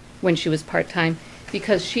deputy when she was part-time,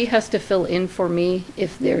 because she has to fill in for me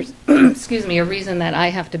if there's, excuse me, a reason that I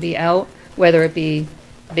have to be out, whether it be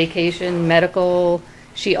vacation, medical.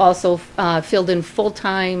 She also filled in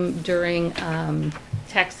full-time during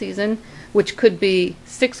tax season, which could be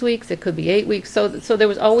 6 weeks, it could be 8 weeks. So there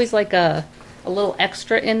was always like a little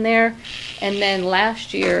extra in there. And then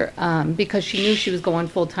last year, because she knew she was going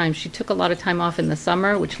full-time, she took a lot of time off in the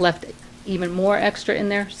summer, which left even more extra in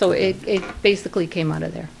there, so it basically came out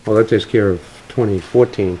of there. Well, that takes care of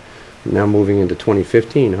 2014. Now moving into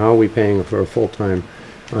 2015, how are we paying for a full-time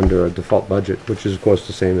under a default budget, which is, of course,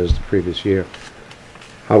 the same as the previous year?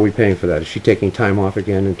 How are we paying for that? Is she taking time off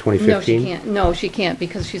again in 2015? No, she can't. No, she can't,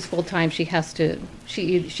 because she's full-time. She has to,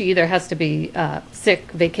 she either has to be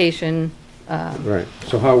sick, vacation. Right.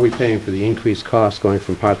 So how are we paying for the increased cost going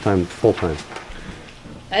from part-time to full-time?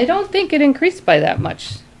 I don't think it increased by that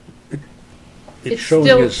much. It's It's showing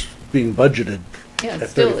still- as being budgeted Yeah, at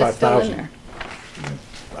it's still in 35,000. there.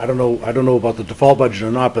 I don't know about the default budget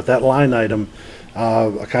or not, but that line item,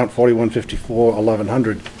 account 4154,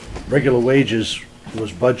 1100, regular wages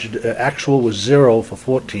was budgeted, actual was 0 for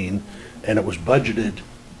 14, and it was budgeted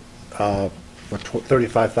for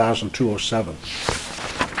 35,207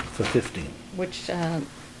 for 15. Which,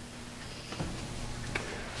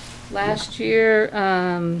 last year,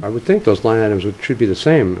 I would think those line items should be the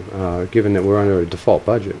same, given that we're under a default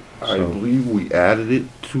budget. I So- believe we added it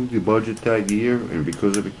to the budget that year, and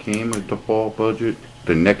because it became a default budget,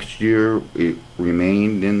 the next year it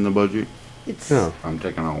remained in the budget. it's, Yeah. I'm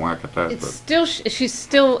taking a whack at that, it's but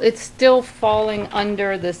still, it's still falling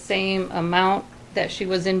under the same amount that she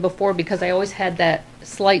was in before, because I always had that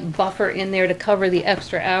slight buffer in there to cover the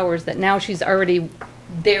extra hours that now she's already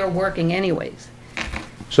there working anyways.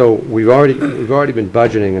 So we've already been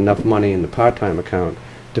budgeting enough money in the part-time account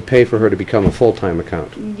to pay for her to become a full-time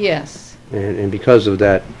account. Yes, And because of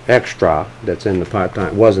that extra that's in the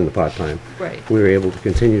part-time, was in the part-time, right, we were able to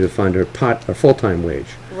continue to fund her full-time wage,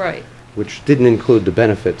 right, which didn't include the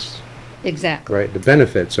benefits, exactly. right? The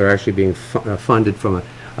benefits are actually being funded from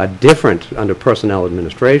a different, under personnel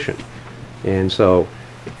administration. And so,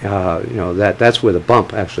 you know, that's where the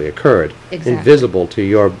bump actually occurred. Exactly. Invisible to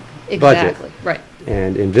your budget. Exactly, right.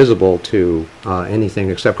 And invisible to anything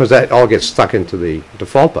except, because that all gets stuck into the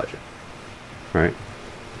default budget, right?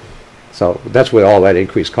 So that's where all that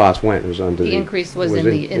increased cost went, was under the... The increase was in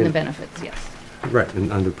the benefits, yes. Right,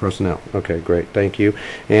 and under personnel. Okay, great, thank you.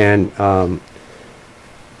 And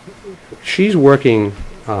she's working,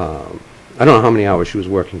 I don't know how many hours she was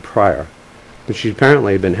working prior, but she's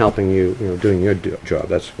apparently been helping you, you know, doing your job.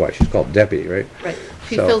 That's why she's called deputy, right? Right.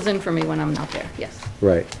 She So- fills in for me when I'm not there, yes.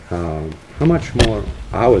 Right. How much more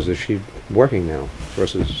hours is she working now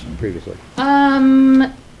versus previously?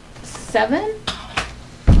 7?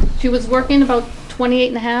 She was working about 28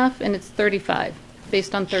 and a half, and it's 35,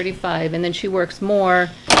 based on 35, and then she works more.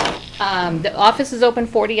 The office is open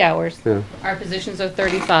 40 hours. Yeah. Our positions are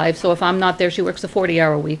 35, so if I'm not there, she works a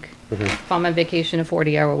 40-hour week. Okay. If I'm on vacation, a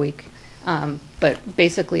 40-hour week, but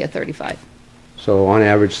basically a 35. So on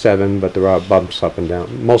average 7, but there are bumps up and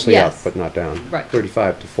down, mostly up, Yes. but not down. Right.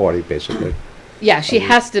 35 to 40, basically. Yeah, she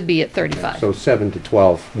has to be at 35. So 7 to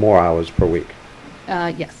 12 more hours per week.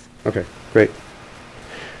 Yes. Okay, great.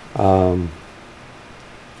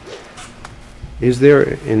 Is there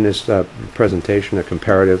in this presentation a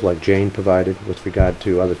comparative like Jane provided with regard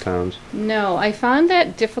to other towns? No, I found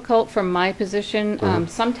that difficult from my position. Uh-huh.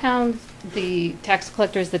 Some towns, the tax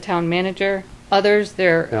collector is the town manager. Others,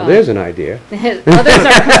 they're... Now, there's an idea. Others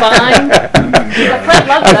are combined. I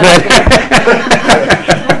love that.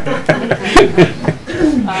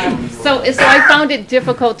 So I found it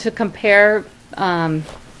difficult to compare,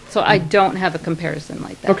 so I don't have a comparison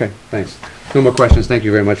like that. Okay, thanks. No more questions. Thank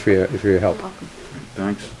you very much for your help.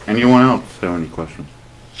 thanks. Anyone else have any questions?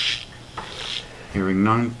 Hearing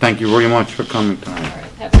none, thank you very much for coming All tonight.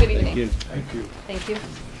 right, have a good evening. Thank you. Thank you.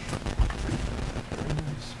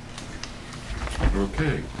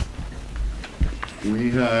 Okay.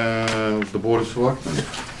 We have the Board of Selectmen.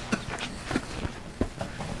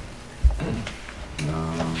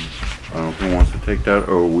 I don't know who wants to take that,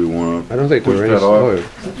 or we want to I don't think push there are any... that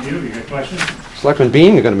off. oh, You got questions? Selectman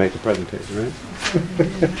Bean are going to make the presentation,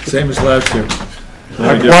 right? Same as last year.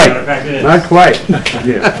 Not Matter quite. of fact, it is. Not quite.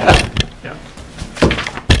 Yeah.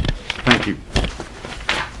 Thank you.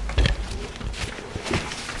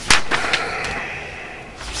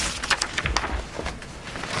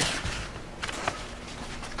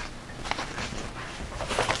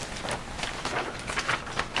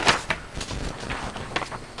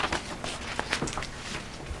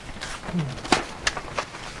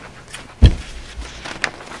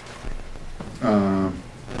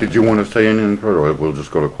 Did you want to say anything, Kurt, or we'll just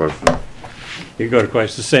go to questions? You can go to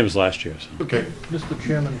questions, the same as last year's. Okay. Mr.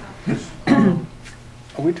 Chairman,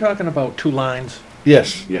 are we talking about 2 lines?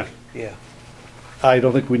 Yes, Yeah. Yeah. I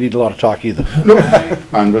don't think we need a lot of talk either.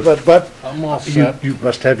 I'm just, But I'm all you set. you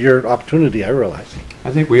must have your opportunity, I realize.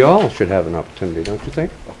 I think we all should have an opportunity, don't you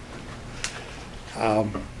think?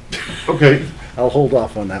 Okay. I'll hold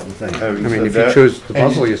off on that one, thank you. Having I mean, said if you that, choose to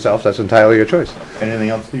puzzle yourself, that's entirely your choice. anything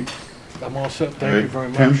else, Steve? I'm all set, All thank you right,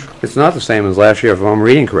 very Tim? much. It's not the same as last year. If I'm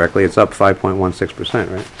reading correctly, it's up 5.16%,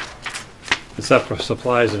 right? It's up for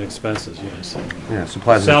supplies and expenses, yes. Yeah,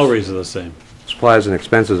 supplies. Salaries are the same. Supplies and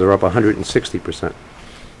expenses are up 160%.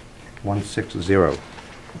 160.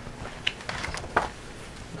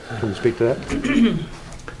 Can you speak to that?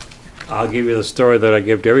 I'll give you the story that I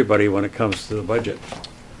give to everybody when it comes to the budget.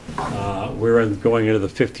 We're going into the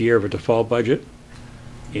 5th year of a default budget,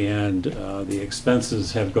 and the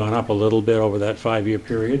expenses have gone up a little bit over that 5-year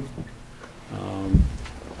period.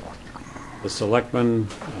 The selectmen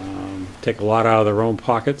take a lot out of their own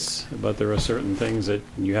pockets, but there are certain things that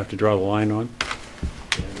you have to draw the line on.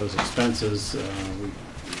 And those expenses,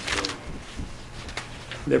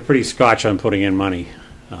 they're pretty scotch on putting in money.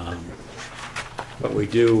 But we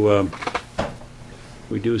do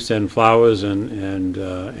send flowers and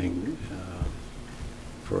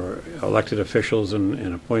for elected officials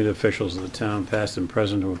and appointed officials of the town, past and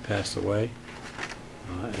present, who have passed away,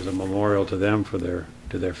 as a memorial to them to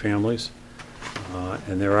their families.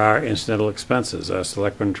 And there are incidental expenses.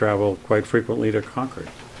 Selectmen travel quite frequently to Concord,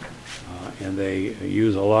 and they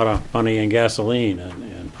use a lot of money in gasoline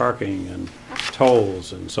and parking and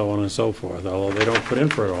tolls and so on and so forth, although they don't put in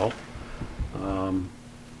for it all.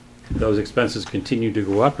 Those expenses continue to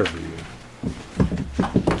go up every year.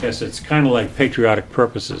 I guess it's kind of like patriotic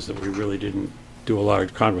purposes that we really didn't do a lot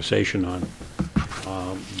of conversation on.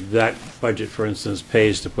 That budget, for instance,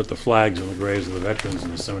 pays to put the flags on the graves of the veterans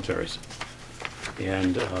in the cemeteries.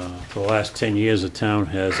 And for the last 10 years, the town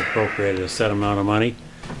has appropriated a set amount of money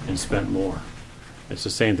and spent more. It's the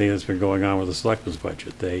same thing that's been going on with the selectmen's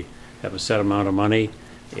budget. They have a set amount of money,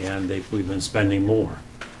 and we've been spending more.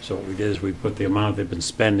 So what we did is we put the amount they've been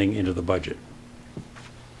spending into the budget.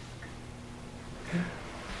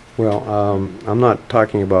 Well, I'm not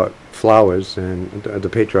talking about flowers and the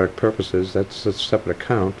patriotic purposes. That's a separate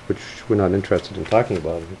account, which we're not interested in talking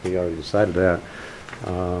about. I think we already decided that.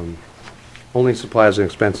 Only supplies and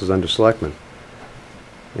expenses under selectmen.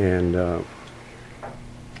 And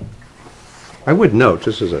I would note,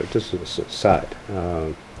 just as a side,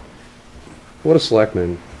 Board of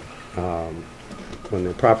Selectmen, when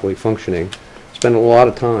they're properly functioning, spend a lot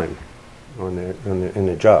of time in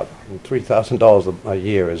their job. And $3,000 a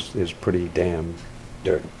year is pretty damn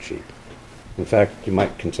dirt cheap. In fact, you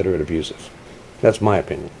might consider it abusive. That's my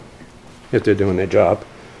opinion. If they're doing their job,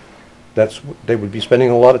 they would be spending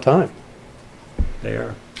a lot of time. They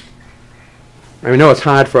are. I know it's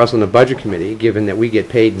hard for us on the Budget Committee, given that we get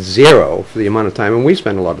paid zero for the amount of time, and we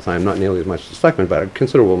spend a lot of time, not nearly as much as the selectmen, but a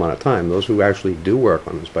considerable amount of time. Those who actually do work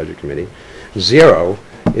on this Budget Committee, zero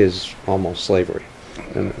is almost slavery.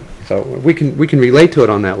 And so we can relate to it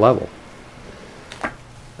on that level.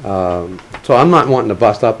 So I'm not wanting to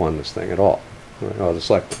bust up on this thing at all, or the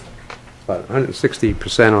selectmen. But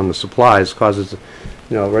 160% on the supplies causes,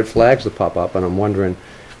 red flags to pop up, and I'm wondering.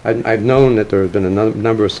 I've known that there have been a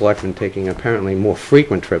number of selectmen taking apparently more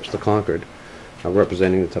frequent trips to Concord,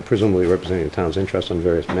 presumably representing the town's interest on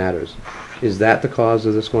various matters. Is that the cause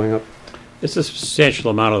of this going up? It's a substantial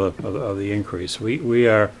amount of the increase. We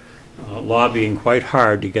are lobbying quite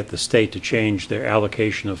hard to get the state to change their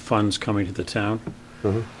allocation of funds coming to the town,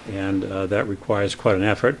 and that requires quite an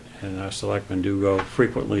effort, and our selectmen do go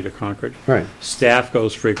frequently to Concord. Right. Staff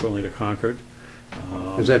goes frequently to Concord.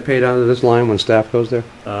 Is that paid out of this line when staff goes there?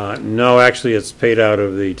 No, actually, it's paid out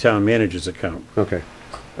of the town manager's account, Okay.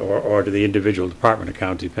 or to the individual department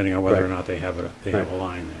account, depending on whether or Right. not they have a Right.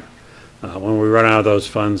 line there. When we run out of those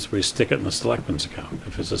funds, we stick it in the selectman's account,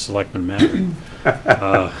 if it's a selectman matter.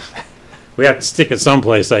 We have to stick it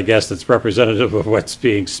someplace, I guess, that's representative of what's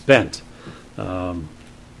being spent.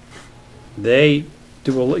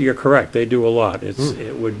 You're correct, they do a lot.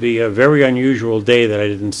 It would be a very unusual day that I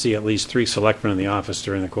didn't see at least 3 selectmen in the office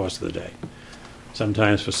during the course of the day,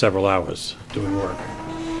 sometimes for several hours doing work.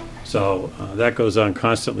 So that goes on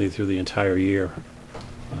constantly through the entire year.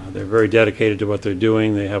 They're very dedicated to what they're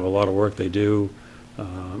doing. They have a lot of work they do.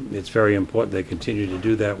 It's very important they continue to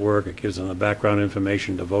do that work. It gives them the background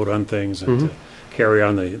information to vote on things and to carry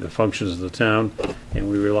on the functions of the town. And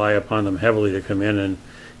we rely upon them heavily to come in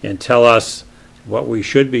and tell us what we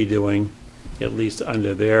should be doing, at least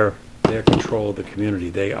under their control of the community.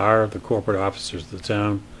 They are the corporate officers of the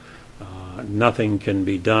town. Nothing can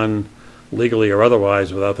be done legally or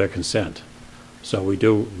otherwise without their consent. So we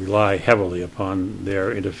do rely heavily upon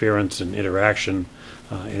their interference and interaction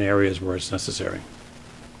in areas where it's necessary.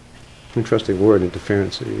 Interesting word,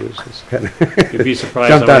 interference, that you use. It's kind of You'd be surprised.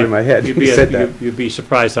 jumped out of my head. You'd You said that. you'd be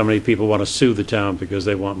surprised how many people want to sue the town because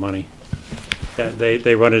they want money.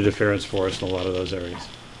 They run interference for us in a lot of those areas.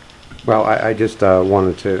 Well, I just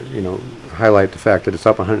wanted to, highlight the fact that it's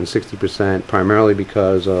up 160% primarily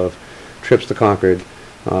because of trips to Concord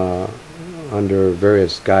under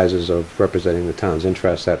various guises of representing the town's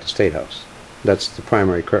interests at the State House. That's the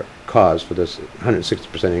primary cause for this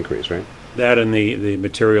 160% increase, right? That and the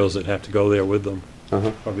materials that have to go there with them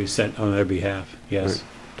Uh-huh. will be sent on their behalf, yes. Right.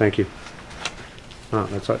 Thank you.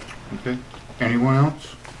 That's it. Okay. Anyone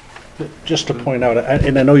else? Just to point out,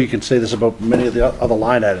 and I know you can say this about many of the other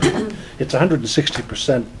line items, it's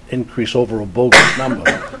 160% increase over a bogus number.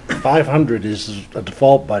 500 is a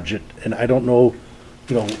default budget, and I don't know,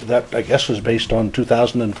 that I guess was based on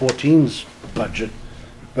 2014's budget,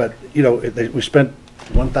 but, we spent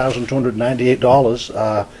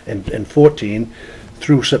 $1,298 in 14.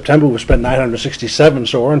 Through September, we spent 967,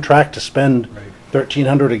 so we're on track to spend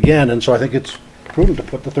 1,300 again, and so I think it's prudent to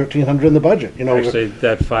put the 1,300 in the budget, Actually,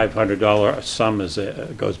 that $500 sum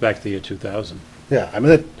goes back to the year 2000. Yeah, I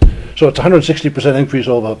mean, so it's a 160% increase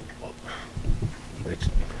over.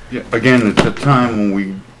 Yeah, again, it's a time when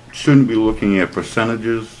we shouldn't be looking at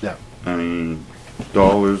percentages. Yeah. I mean,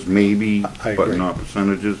 dollars maybe, I but agree. not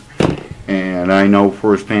percentages. And I know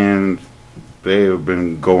firsthand, they have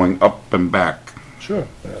been going up and back. Sure.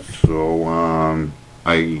 So,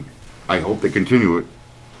 I hope they continue it.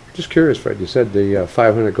 Just curious, Fred, you said the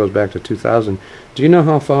 500 goes back to 2000. Do you know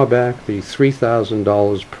how far back the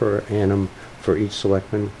 $3,000 per annum for each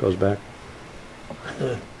selectman goes back?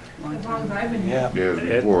 Yeah. Yeah,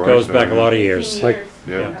 It before I goes back a started. lot of years. Like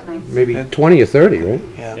Yeah. maybe 20 or 30, right?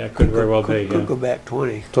 Yeah, could very well be, yeah. go back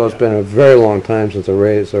 20. So it's been a very long time since a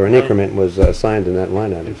raise or an increment was assigned in that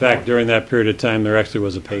line In item. fact, during that period of time, there actually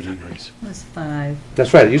was a pay decrease. It was 5.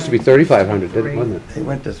 That's right, it used to be 3,500, wasn't it? They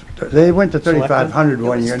went to 3,500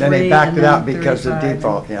 one year, and then they backed it out because of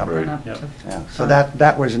default, yeah. Right. Yep. Yeah. So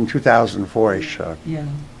that was in 2004-ish. Yeah.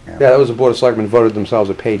 Yeah, that was the Board of Selectmen voted themselves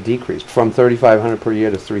a pay decrease from 3,500 per year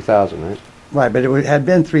to 3,000, right? Right, but it had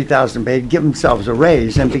been 3,000, they'd give themselves a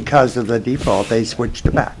raise, and because of the default, they switched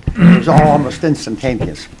it back. It was all almost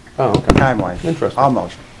instantaneous, Oh, okay. time-wise. Interesting.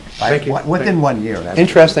 Almost. Thank you. Within 1 year. that's-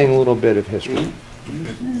 Interesting little bit of history.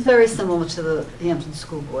 This is very similar to the Hampton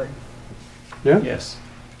School Board. Yeah? Yes.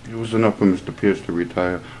 It was enough for Mr. Pierce to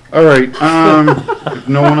retire. All right, if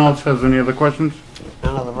no one else has any other questions?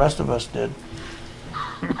 None of the rest of us did.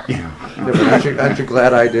 Yeah. Yeah, but aren't you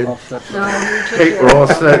glad I did? No, you took Okay, care we're all of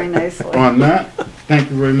that set very nicely. on that.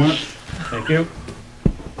 Thank you very much. Thank you.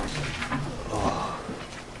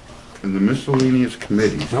 And the miscellaneous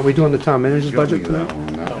committees. Are we doing the town manager's Got me budget that tonight?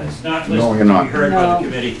 one, that one. It's not No, listed you're to not. be heard by No. the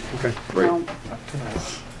committee. Right. No.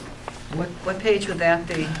 What page would that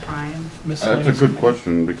be, Brian? That's a good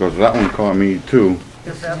question, because that one caught me too.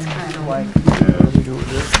 Because that's kind of like,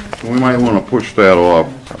 Yeah. We might want to push that off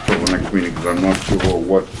for the next meeting, because I'm not sure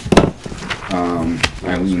what,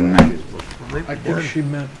 Eileen meant. I think she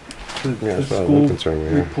meant the Yeah, that's what I'm school concerned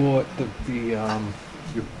with, yeah. report, the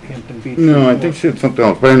Hampton Beach. No, I report. think she had something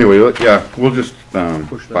else, but anyway, yeah, we'll just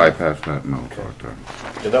bypass that and we'll talk to her.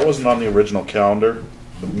 Yeah, that wasn't on the original calendar,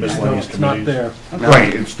 the No, miscellaneous it's not committees. there.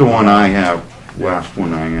 Right, it's the one I have, last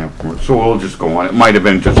one I have, so we'll just go on. It might have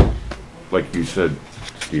been just, like you said,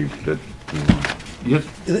 Steve, that, yes,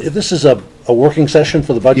 This is a working session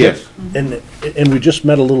for the budget? Yes. And we just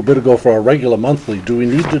met a little bit ago for our regular monthly. Do we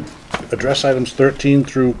need to address items 13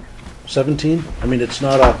 through 17? I mean, it's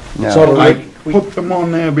not a, it's No. not a, I put them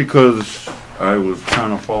on there because I was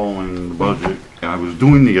kind of following the budget. I was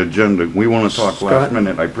doing the agenda. We want to talk last Scott?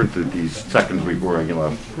 minute. I printed these seconds before I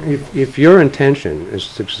left. If your intention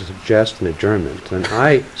is to suggest an adjournment, then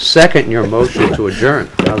I second your motion to adjourn.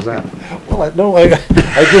 How's that? well, I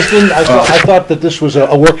just didn't, I thought that this was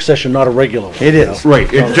a work session, not a regular one. It is.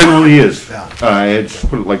 Right, it generally is.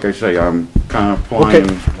 It's, like I say, I'm kind of Okay,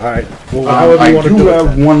 flying. all right. Well, however I you want to do do it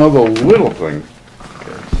have then. one other little thing,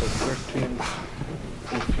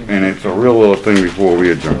 and it's a real little thing before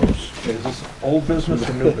we adjourn. Okay, is this old business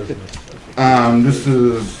or new business? This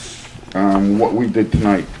is, what we did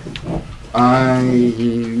tonight. I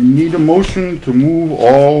need a motion to move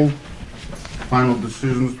all final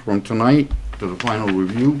decisions from tonight to the final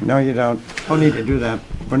review. No, you don't. Don't need to do that.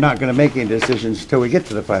 We're not going to make any decisions until we get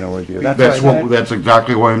to the final review. That's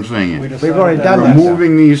exactly why I'm saying We it. decided already that done We're that.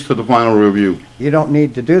 moving these to the final review. You don't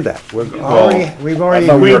need to do that. We've Well, already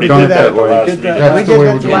thought we agreed were to done do at that. that way. We That's the did way that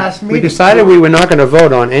we're the doing it. last meeting. We decided we were not going to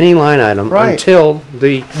vote on any line item Right. until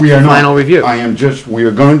the We are not. final review. I am just, we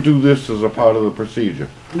are going to do this as a part of the procedure.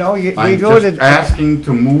 No, we I'm voted, just asking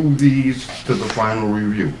to move these to the final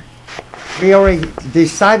review. we already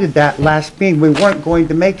decided that last meeting. We weren't going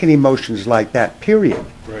to make any motions like that, period.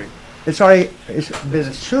 Right. it's been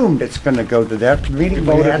assumed it's gonna go to that. The meeting We we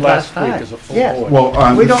voted had last last week time. as a full Yes. board.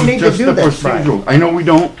 Well, We this don't is need to just do a this, Brian. procedural. I know we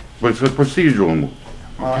don't, but it's a procedural move.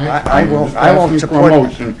 Well, okay? I I'm won't- just I won't asking for a support-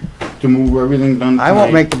 motion to move everything done tonight. I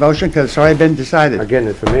won't make the motion because it's already been decided. Again,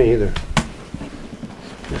 it for me either.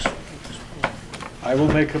 I will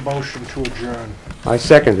make a motion to adjourn. I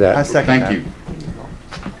second that. I second that. Thank you.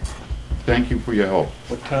 Thank you for your help.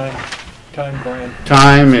 What time, Brian?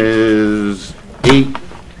 Time is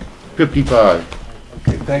 8:55.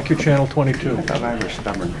 Okay, thank you, Channel 22. I thought I was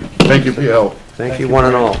stubborn. Thank you for your help. Thank you, one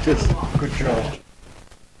and all. Good job.